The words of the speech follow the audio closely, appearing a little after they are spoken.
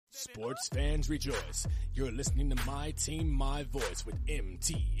Sports fans rejoice. You're listening to My Team, My Voice with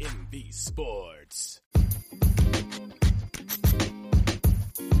MTMV Sports.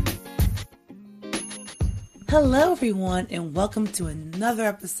 Hello, everyone, and welcome to another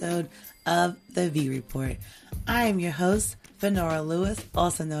episode of The V Report. I am your host, Venora Lewis,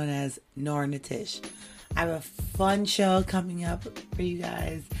 also known as Nora Natish. I have a fun show coming up for you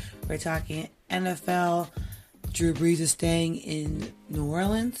guys. We're talking NFL. Drew Brees is staying in New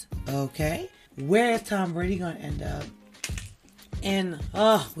Orleans. Okay. Where is Tom Brady going to end up? And,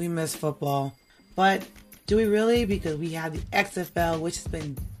 we miss football. But do we really? Because we have the XFL, which has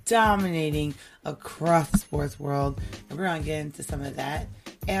been dominating across the sports world. And we're going to get into some of that.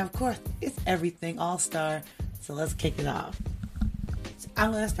 And, of course, it's everything all-star. So let's kick it off. So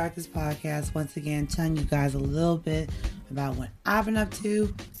I'm going to start this podcast once again telling you guys a little bit about what I've been up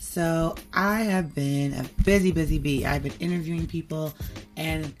to. So I have been a busy bee. I've been interviewing people,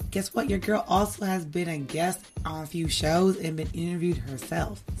 and guess what? Your girl also has been a guest on a few shows and been interviewed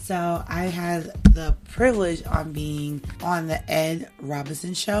herself. So I had the privilege on being on the Ed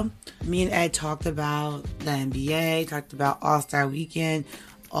Robinson show. Me and Ed talked about the NBA, talked about All-Star Weekend,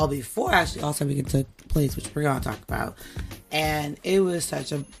 all before actually All-Star Weekend took place, which we're going to talk about. And it was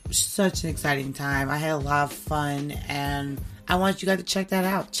such an exciting time. I had a lot of fun, and I want you guys to check that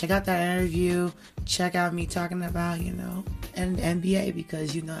out. Check out that interview. Check out me talking about, and NBA,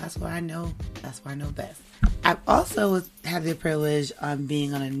 because that's what I know. That's what I know best. I also had the privilege of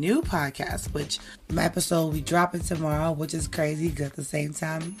being on a new podcast, which my episode will be dropping tomorrow, which is crazy because at the same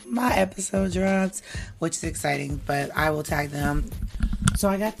time my episode drops, which is exciting, but I will tag them. So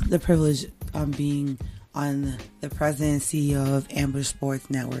I got the privilege of being on the president and CEO of Ambush Sports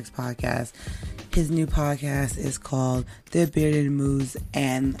Network's podcast. His new podcast is called The Bearded Moose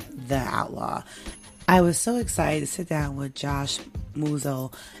and The Outlaw. I was so excited to sit down with Josh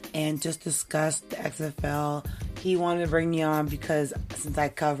Muzo and just discuss the XFL. He wanted to bring me on because since I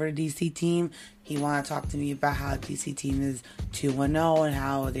cover the DC team, he wanted to talk to me about how the DC team is 2-0 and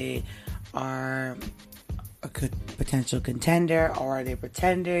how they are a good potential contender, or are they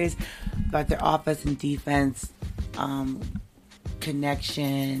pretenders, about their offense and defense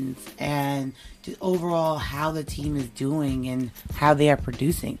connections, and just overall how the team is doing and how they are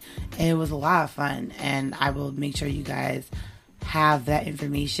producing. And it was a lot of fun, and I will make sure you guys have that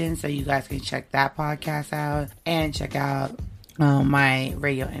information so you guys can check that podcast out and check out my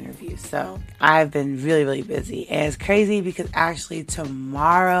radio interview. So I've been really busy, and it's crazy because actually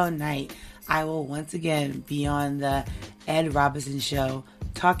tomorrow night I will once again be on the Ed Robinson show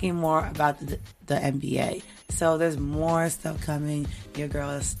talking more about the NBA. So there's more stuff coming. Your girl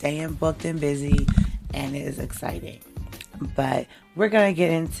is staying booked and busy, and it is exciting. But we're going to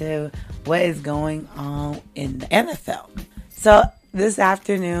get into what is going on in the NFL. So this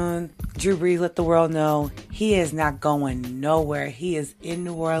afternoon, Drew Brees let the world know he is not going nowhere. He is in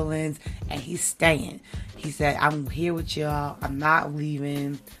New Orleans, and he's staying. He said, I'm here with y'all. I'm not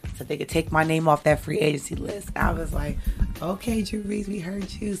leaving, so they could take my name off that free agency list. I was like, okay, Drew Brees, we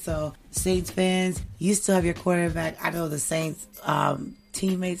heard you. So Saints fans, you still have your quarterback. I know the Saints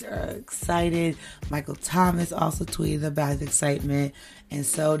teammates are excited. Michael Thomas also tweeted about his excitement, and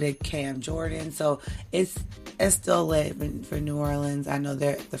so did Cam Jordan. So it's still lit for New Orleans. I know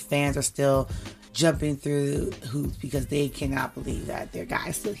the fans are still jumping through hoops because they cannot believe that their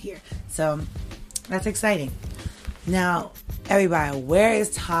guy's still here. So that's exciting. Now, everybody, where is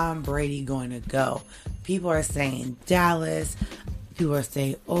Tom Brady going to go? People are saying Dallas. People are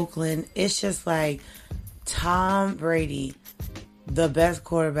saying Oakland. It's just like Tom Brady, the best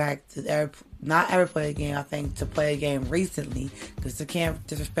quarterback to not ever play a game, I think, to play a game recently, because I can't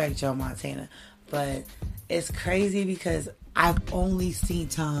disrespect Joe Montana. But it's crazy because I've only seen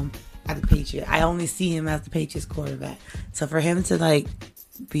Tom at the Patriots. I only see him as the Patriots quarterback. So for him to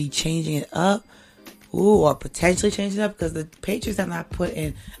be changing it up, or potentially changing it up, because the Patriots have not put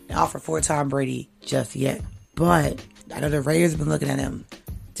in an offer for Tom Brady just yet. But I know the Raiders have been looking at him.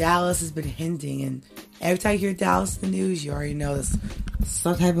 Dallas has been hinting, and every time you hear Dallas in the news, you already know there's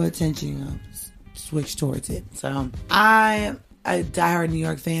some type of attention switch towards it. So I'm a diehard New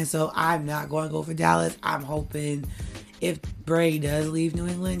York fan, so I'm not going to go for Dallas. I'm hoping if Brady does leave New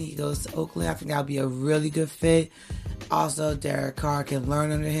England, he goes to Oakland. I think that would be a really good fit. Also, Derek Carr can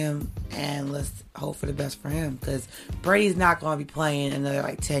learn under him, and let's hope for the best for him, because Brady's not going to be playing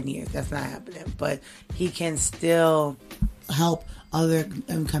another 10 years. That's not happening. But he can still help other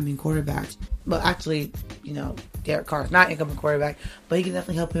incoming quarterbacks. But actually, Derek Carr's not incoming quarterback, but he can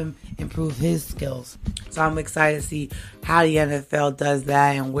definitely help him improve his skills. So I'm excited to see how the NFL does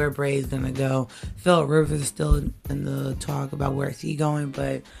that and where Brady's going to go. Philip Rivers is still in the talk about where is he going,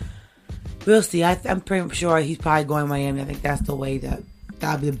 but we'll see. I'm pretty sure he's probably going to Miami. I think that's the way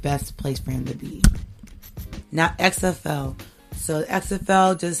that'll be the best place for him to be. Now, XFL. So,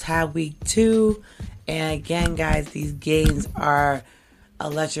 XFL just had week 2. And again, guys, these games are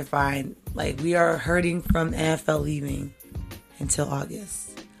electrifying. Like, we are hurting from NFL leaving until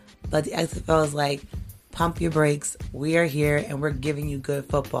August. But the XFL is like, pump your brakes. We are here and we're giving you good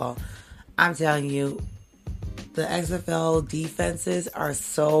football. I'm telling you, the XFL defenses are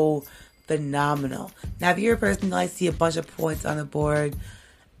so phenomenal. Now, if you're a person who likes to see a bunch of points on the board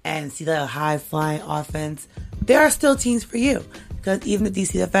and see that high-flying offense, there are still teams for you. Because even the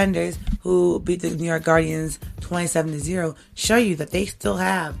DC Defenders, who beat the New York Guardians 27-0, show you that they still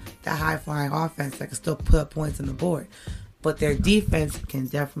have that high-flying offense that can still put up points on the board. But their defense can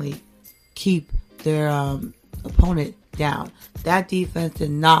definitely keep their opponent down. That defense did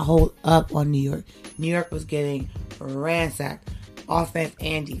not hold up on New York. New York was getting ransacked, offense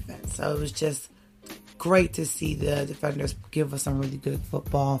and defense. So it was just great to see the Defenders give us some really good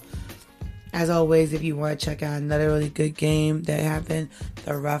football. As always, if you want to check out another really good game that happened,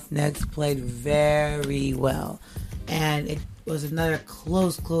 the Roughnecks played very well. And it was another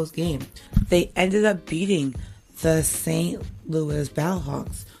close game. They ended up beating the St. Louis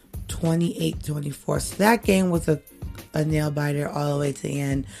Battlehawks 28-24. So that game was a nail-biter all the way to the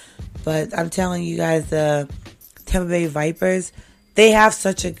end. But I'm telling you guys, the Tampa Bay Vipers, they have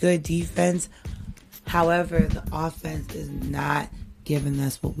such a good defense. However, the offense is not giving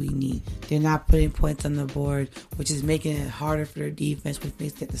us what we need. They're not putting points on the board, which is making it harder for their defense, which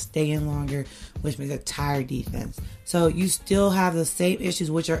makes it to stay in longer, which makes a tired defense. So you still have the same issues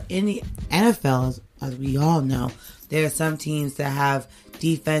which are in the NFL, as we all know. There are some teams that have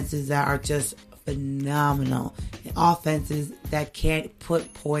defenses that are just phenomenal, and offenses that can't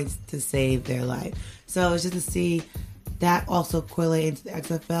put points to save their life. So it's just to see that also correlate into the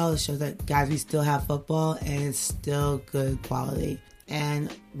XFL. It shows that, guys, we still have football and it's still good quality.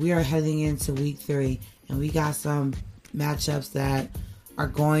 And we are heading into week 3, and we got some matchups that are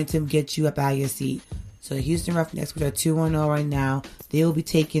going to get you up out of your seat. So the Houston Roughnecks, which are 2-0 right now, they will be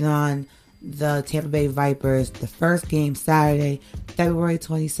taking on the Tampa Bay Vipers. The first game Saturday, February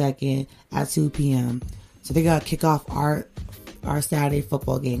 22nd at 2 p.m. So they're going to kick off our Saturday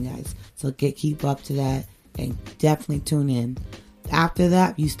football game, guys. So keep up to that and definitely tune in. After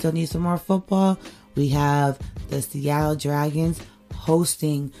that, you still need some more football. We have the Seattle Dragons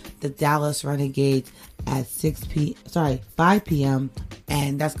hosting the Dallas Renegades at 5 p.m.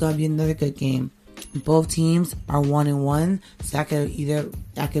 And that's going to be another good game. Both teams are 1-1, so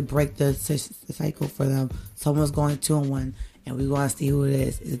that could break the cycle for them. Someone's going 2-1, and we want to see who it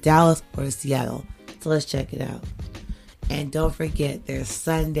is. Is it Dallas or is it Seattle? So let's check it out. And don't forget, there's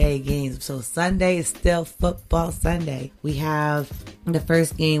Sunday games. So Sunday is still football Sunday. We have the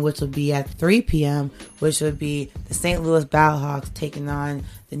first game, which will be at 3 p.m., which would be the St. Louis Battlehawks taking on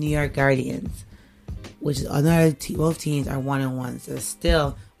the New York Guardians, which is another both teams are 1-1. So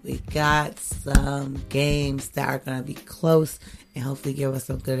still, we've got some games that are going to be close and hopefully give us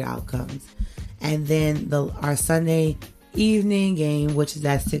some good outcomes. And then our Sunday evening game, which is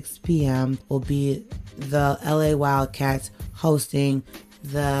at 6 p.m., will be the LA Wildcats hosting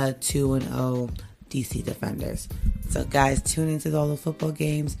the 2-0 DC Defenders. So guys, tune into all the football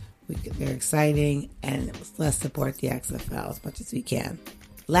games. They're exciting, and let's support the XFL as much as we can.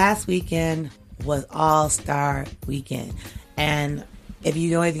 Last weekend was All-Star Weekend, and if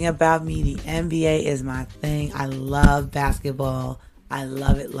you know anything about me, the NBA is my thing. I love basketball. I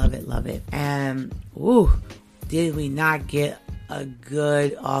love it, love it, love it. And did we not get a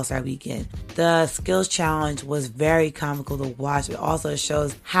good All-Star Weekend? The skills challenge was very comical to watch. It also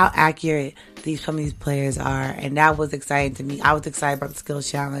shows how accurate some of these players are, and that was exciting to me. I was excited about the skills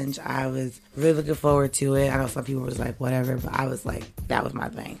challenge. I was really looking forward to it. I know some people was like, whatever, but I was like, that was my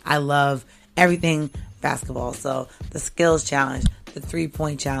thing. I love everything basketball. So the skills challenge, the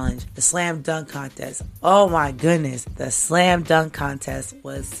 3-point challenge, the slam dunk contest. Oh my goodness, the slam dunk contest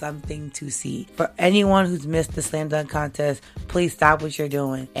was something to see. For anyone who's missed the slam dunk contest, please stop what you're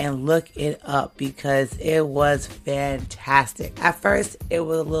doing and look it up, because it was fantastic. At first, it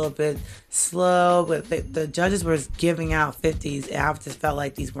was a little bit slow, but the judges were giving out 50s, and I just felt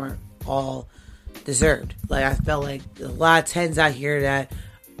like these weren't all deserved. Like, I felt like a lot of 10s out here that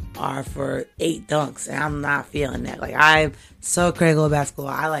are for 8 dunks, and I'm not feeling that. Like, I'm so critical of basketball.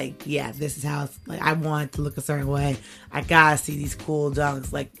 This is how I want it to look a certain way. I gotta see these cool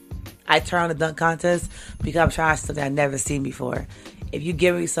dunks. Like, I turn on the dunk contest because I'm trying something I've never seen before. If you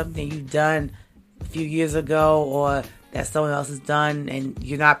give me something you've done a few years ago or that someone else has done and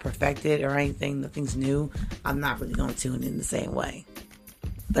you're not perfected or anything, nothing's new, I'm not really going to tune in the same way.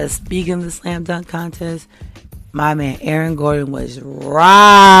 But speaking of the slam dunk contest, my man Aaron Gordon was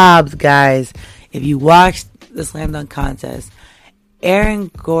robbed, guys. If you watched the slam dunk contest, Aaron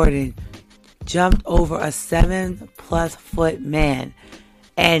Gordon jumped over a 7+ foot man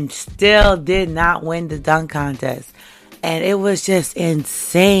and still did not win the dunk contest. And it was just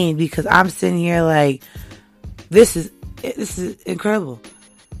insane because I'm sitting here like, this is incredible.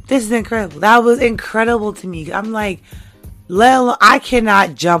 This is incredible. That was incredible to me. I'm like, let alone, I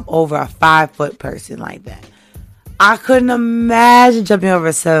cannot jump over a 5 foot person like that. I couldn't imagine jumping over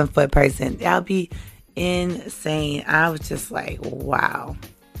a 7 foot person. That would be insane. I was just like, wow.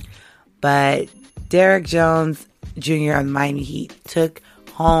 But Derrick Jones Jr. on the Miami Heat took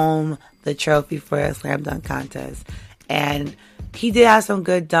home the trophy for a slam dunk contest. And he did have some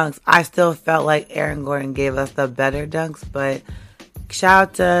good dunks. I still felt like Aaron Gordon gave us the better dunks. But shout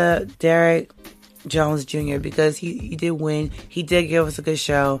out to Derrick Jones Jr. because he did win. He did give us a good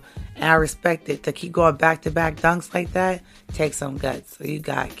show. And I respect it. To keep going back-to-back dunks like that takes some guts. So you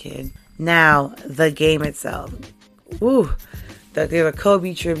got it, kid. Now, the game itself. Woo. There was a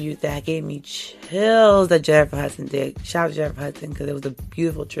Kobe tribute that gave me chills that Jennifer Hudson did. Shout out to Jennifer Hudson because it was a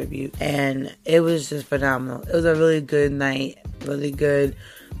beautiful tribute. And it was just phenomenal. It was a really good night. Really good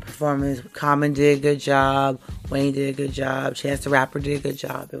performance. Common did a good job. Wayne did a good job. Chance the Rapper did a good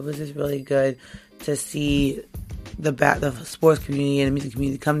job. It was just really good to see the sports community and the music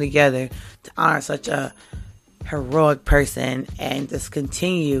community come together to honor such a heroic person and just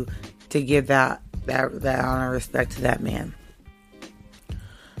continue to give that honor and respect to that man.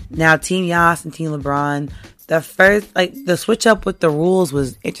 Now, Team Giannis and Team LeBron, the switch up with the rules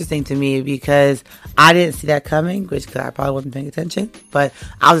was interesting to me because I didn't see that coming, because I probably wasn't paying attention, but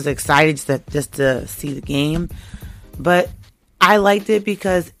I was excited just to see the game. But I liked it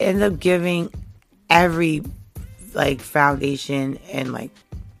because it ended up giving every foundation and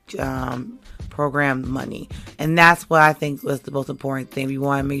program money, and that's what I think was the most important thing. We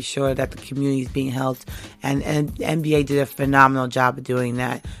want to make sure that the community is being helped, and NBA did a phenomenal job of doing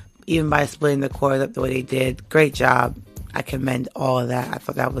that, even by splitting the quarters up the way they did. Great job. I commend all of that. I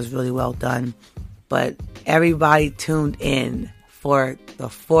thought that was really well done. But everybody tuned in for the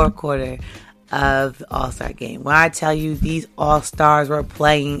fourth quarter of the All-Star game. When I tell you these All-Stars were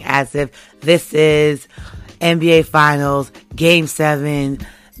playing as if this is NBA Finals, Game 7,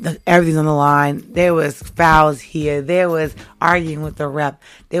 everything's on the line. There was fouls here. There was arguing with the ref.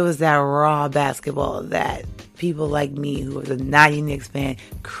 There was that raw basketball that people like me, who was a 90 Knicks fan,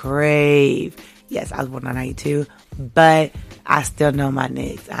 crave. Yes, I was born in 92, but I still know my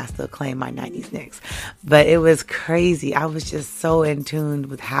Knicks. I still claim my 90s Knicks. But it was crazy. I was just so in tune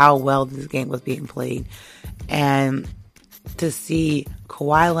with how well this game was being played. And to see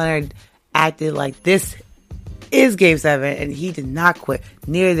Kawhi Leonard acted like this is Game 7, and he did not quit.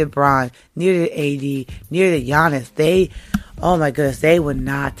 Near LeBron, near the AD, near the Giannis. Oh my goodness, they would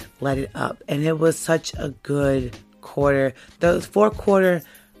not let it up. And it was such a good quarter. The fourth quarter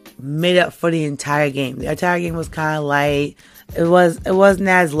made up for the entire game. The entire game was kind of light. It wasn't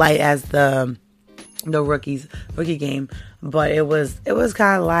as light as the rookie game, but it was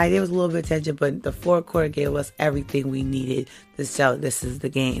kind of light. It was a little bit of tension, but the fourth quarter gave us everything we needed to show this is the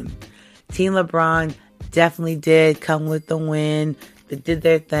game. Team LeBron definitely did come with the win. They did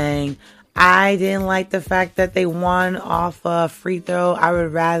their thing. I didn't like the fact that they won off a free throw. I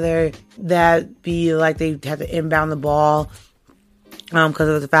would rather that be like they had to inbound the ball because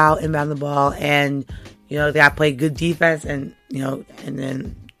it was a foul, inbound the ball, and they got to play good defense, and and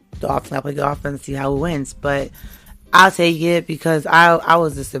then the offense got to play good offense, see how it wins. But I'll take it because I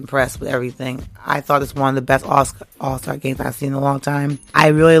was just impressed with everything. I thought this was one of the best All-Star games I've seen in a long time. I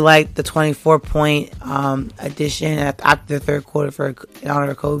really liked the 24-point addition after the third quarter in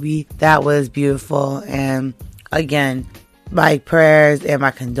honor of Kobe. That was beautiful. And again, my prayers and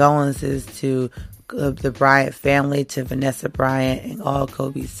my condolences to the Bryant family, to Vanessa Bryant and all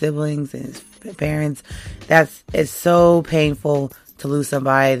Kobe's siblings and his parents. It's so painful to lose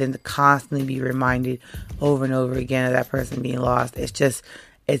somebody, then to constantly be reminded over and over again of that person being lost. It's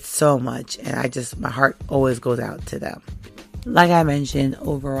so much, and my heart always goes out to them. Like I mentioned,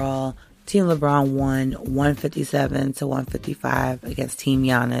 overall, Team LeBron won 157-155 against Team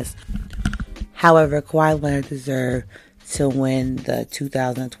Giannis. However, Kawhi Leonard deserved to win the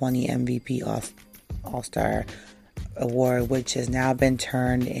 2020 MVP All-Star Award, which has now been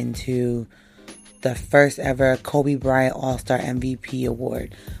turned into the first ever Kobe Bryant All-Star MVP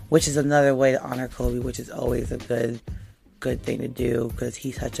award, which is another way to honor Kobe, which is always a good thing to do, because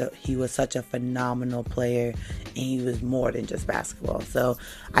he was such a phenomenal player, and he was more than just basketball. So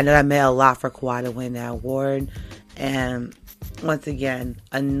I know that meant a lot for Kawhi to win that award. And once again,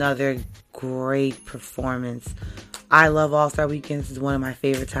 another great performance. I love All-Star Weekends. It's one of my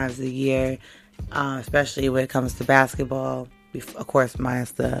favorite times of the year, especially when it comes to basketball. Of course,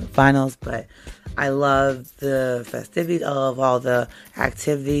 minus the finals, but I love the festivities. I love all the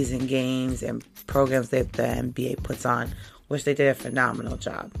activities and games and programs that the NBA puts on, which they did a phenomenal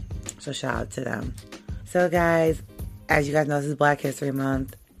job. So shout out to them. So guys, as you guys know, this is Black History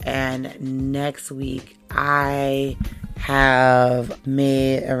Month, and next week I have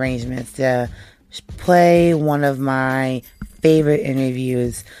made arrangements to play one of my favorite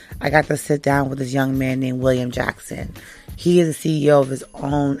interviews. I got to sit down with this young man named William Jackson. He is the CEO of his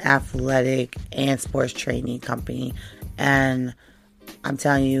own athletic and sports training company. And I'm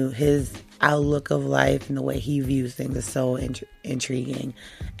telling you, his outlook of life and the way he views things is so intriguing.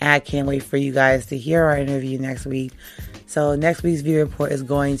 And I can't wait for you guys to hear our interview next week. So next week's View Report is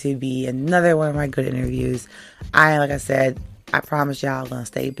going to be another one of my good interviews. Like I said, I promise y'all I'm going to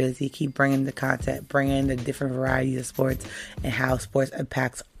stay busy, keep bringing the content, bringing the different varieties of sports and how sports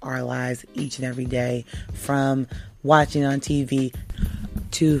impacts our lives each and every day, from watching on TV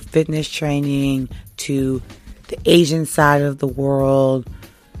to fitness training to the Asian side of the world,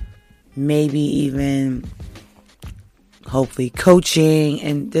 maybe even hopefully coaching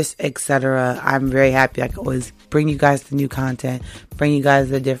and this, etc. I'm very happy I can always bring you guys the new content, bring you guys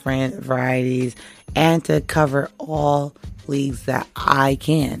the different varieties, and to cover all leagues that I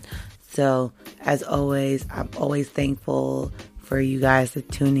can. So as always, I'm always thankful for you guys to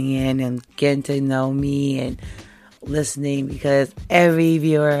tuning in and getting to know me and listening, because every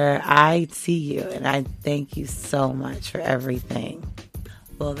viewer, I see you and I thank you so much for everything.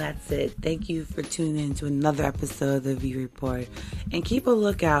 Well, that's it. Thank you for tuning in to another episode of the View Report, and keep a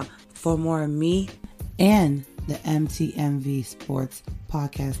lookout for more of me and the MTMV Sports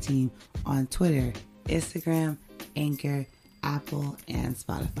podcast team on Twitter, Instagram, Anchor, Apple, and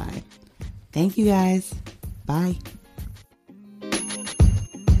Spotify. Thank you guys. Bye.